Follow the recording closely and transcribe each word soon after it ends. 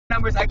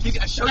numbers. I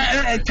show you.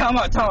 Hey, time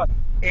out.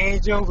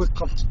 Angel will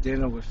come to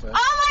dinner with us.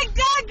 Oh my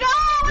God, go!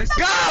 Let's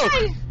Go!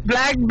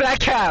 Black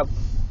cab.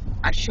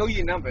 I show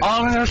you numbers.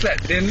 All of us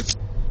at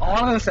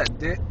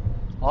dinner.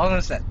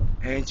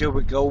 Angel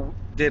would go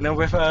dinner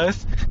with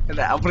us, and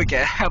then I'm gonna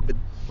get have a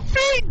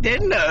free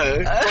dinner.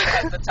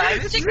 At the time,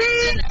 it's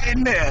Free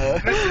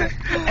dinner.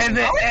 And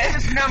then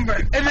this number.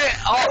 And then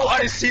all I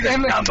want to see the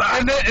number.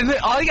 And then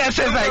all you gotta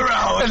say is like,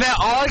 Around. and then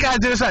all I gotta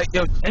do is like,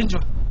 yo,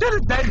 Angel, do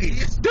the Dougie.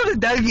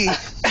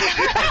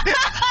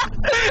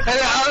 And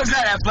then How was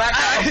that? At Black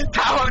House?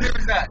 How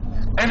was that?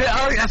 And then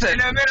all I gotta say, In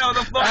the middle of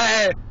the floor.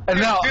 and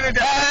now, Do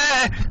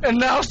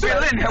Wait,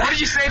 Lynn, what did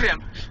you say to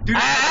him?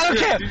 I don't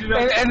care.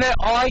 And then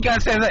all I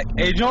gotta say is like,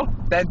 Angel,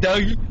 that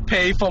Dougie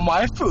paid for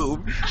my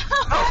food.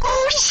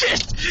 Oh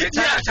shit!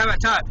 Time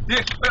out.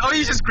 Dude, oh,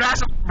 you just grabbed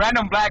some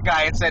random black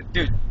guy and said,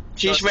 dude.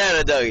 Teach me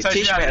how to Dougie.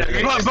 Teach me how to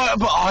Dougie.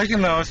 But all you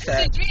know is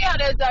that. Teach me how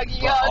to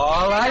Dougie, yo.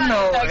 All I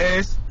know Dougie.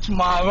 is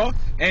tomorrow,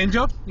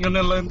 Angel, you're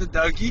gonna learn the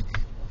Dougie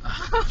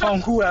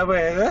from whoever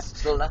it is,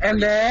 and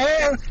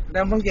then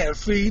we'll get a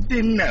free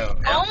dinner.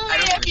 Only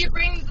if you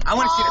bring the I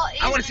want tall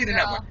to see the Asian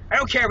number. girl. I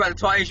don't care about the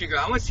tall Asian girl.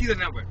 I want to see the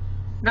number.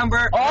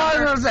 Number. All I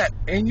know is that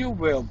Angel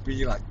will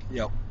be like,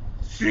 yo,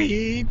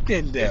 free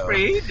dinner.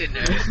 Free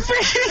dinner.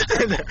 Free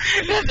dinner.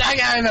 That's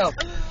all I know.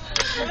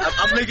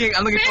 I'm looking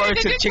forward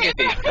to chicken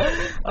feet.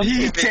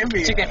 Chicken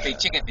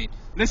feet.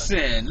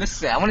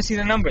 Listen. I want to see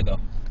the number though.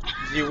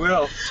 You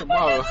will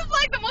tomorrow. This is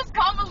like the most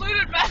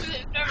convoluted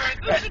message ever.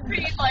 This should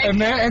be like. And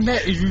then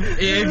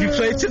if you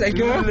play to that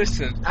girl,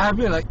 Listen. I'll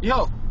be like,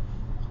 yo,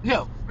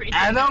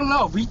 I don't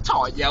know,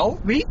 retard.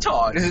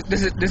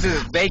 This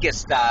is Vegas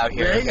style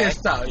here. Vegas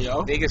style,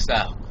 yo. Vegas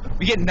style.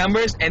 We get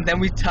numbers and then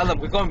we tell them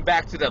we're going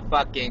back to the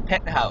fucking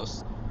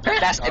penthouse.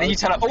 And then you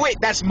tell them, oh wait,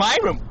 that's my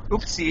room.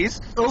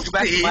 Oopsies. Let's go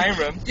back to my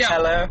room. Yeah.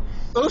 Hello.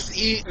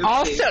 Oopsie.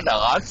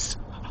 Orthodox.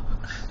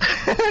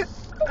 I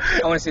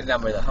want to see the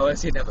number though.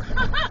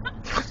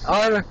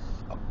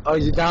 Are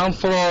you down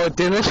for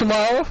dinner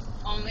tomorrow?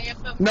 Only if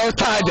the. No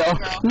tie though.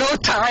 No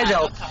tie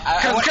though.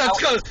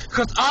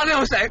 Cause all I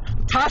was like,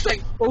 Todd's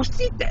like, oh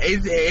see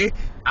Daisy,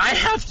 I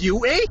have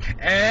Yui,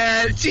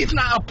 and she's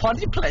not a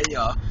party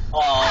player.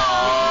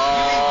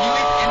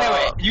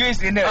 You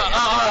is in there.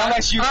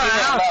 Unless you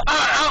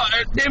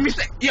Then we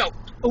say, yo,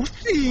 oh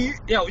see,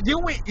 yo,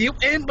 you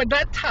in, but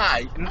not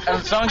tie.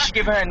 As long as you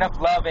give her enough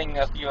loving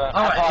of your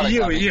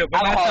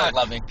alcoholic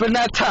loving. But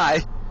not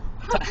tie.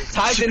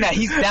 Ty's in that.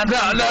 He's down.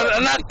 No,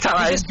 not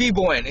tie. He's just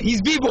b-boying.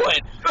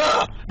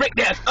 Break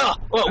dance.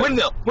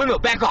 Windmill.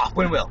 Back off.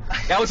 Windmill.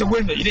 That was a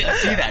windmill. You didn't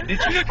see that, did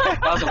you?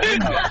 That was a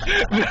windmill.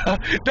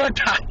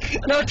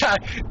 No tie.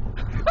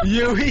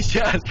 You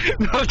just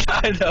no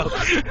tie though.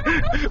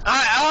 All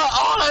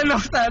I know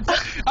is that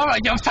I'm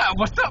like, yo, Ty,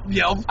 what's up,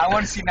 yo? I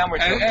want to see number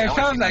two. And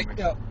sounds like,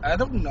 yo, I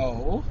don't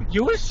know.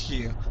 You was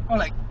here. I'm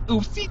like,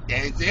 oopsie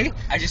daisy.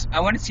 I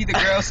want to see the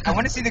girls. I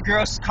want to see the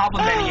girls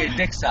complimenting your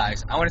dick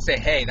size. I want to say,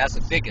 hey, that's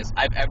the biggest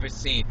I've ever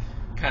seen,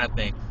 kind of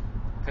thing.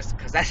 Cause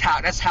that's how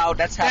it happened.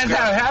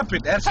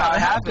 That's how it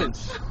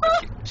happens.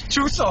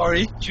 True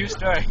story. If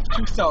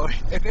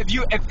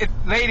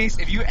ladies,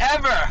 if you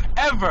ever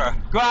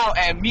go out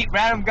and meet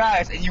random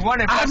guys and you want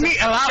to I meet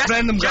a lot of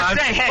random guys.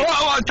 Just say, hey,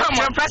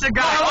 to impress a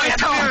guy,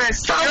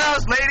 girls,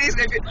 ladies,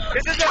 this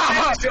is the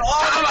message to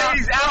all the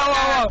ladies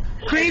out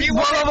there. If you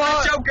want to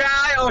impress your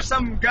guy or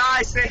some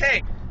guy, say,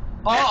 hey,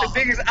 that's the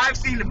biggest I've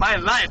seen in my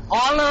life.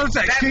 All of us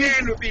at that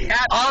man would be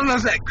happy. All of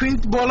us at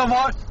Queens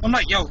Boulevard. I'm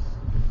like, yo,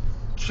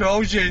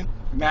 Trojan,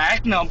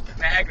 Magnum.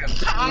 Magnum.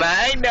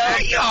 I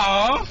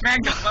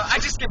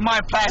just get my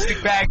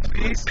plastic bag,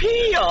 please.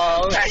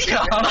 I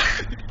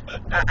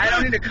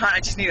don't need a con. I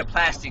just need a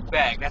plastic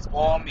bag. That's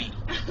all me.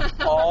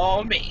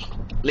 All me.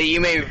 Lee, you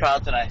made me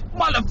proud tonight.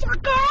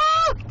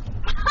 Motherfucker!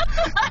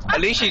 At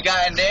least you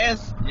got in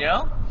dance, you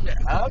know?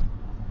 Yeah.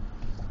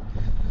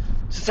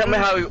 So tell me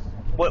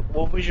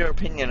what was your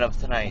opinion of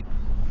tonight?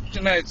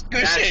 Tonight's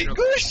good shit,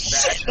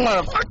 Bachelor.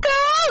 motherfucker!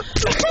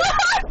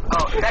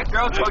 Oh, that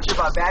girl told you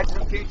about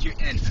Bachelor Pete, you're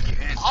in.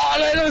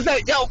 All I know is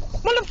like, yo,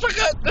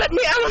 motherfucker, let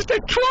me out of the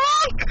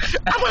trunk!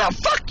 I'm gonna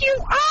fuck you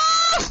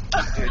up!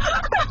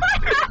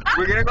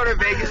 We're gonna go to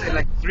Vegas in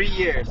like 3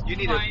 years. You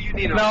need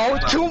a No,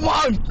 2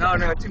 months! No,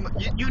 2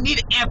 months. You need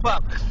to amp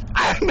up.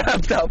 I'm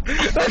not up.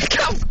 Let's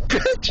go,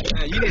 bitch!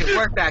 Yeah, you need to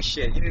work that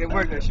shit. We're going!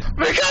 You're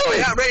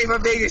not ready for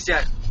Vegas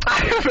yet.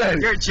 I'm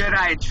ready. You're a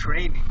Jedi in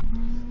training.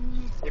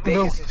 You're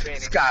Vegas in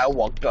training.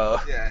 Skywalker.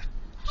 Yeah.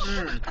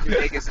 You're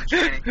Vegas in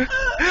training.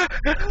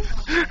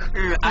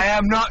 I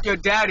am not your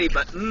daddy,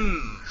 but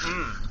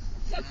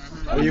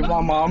Are you my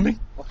mommy?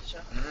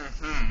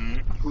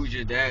 Who's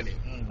your daddy?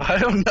 I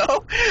don't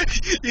know.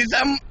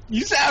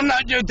 You said I'm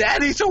not your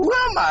daddy, so who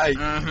am I?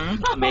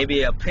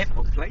 Maybe a pimp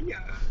or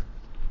player.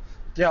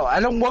 Yo, I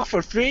don't work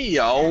for free,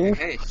 yo.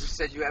 Hey, who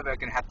said you ever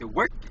gonna have to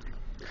work?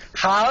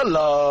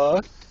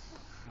 Holla.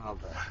 Oh,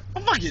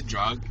 I'm fucking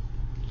drunk.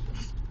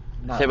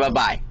 Say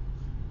bye-bye.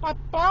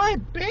 Bye-bye,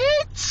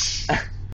 bitch.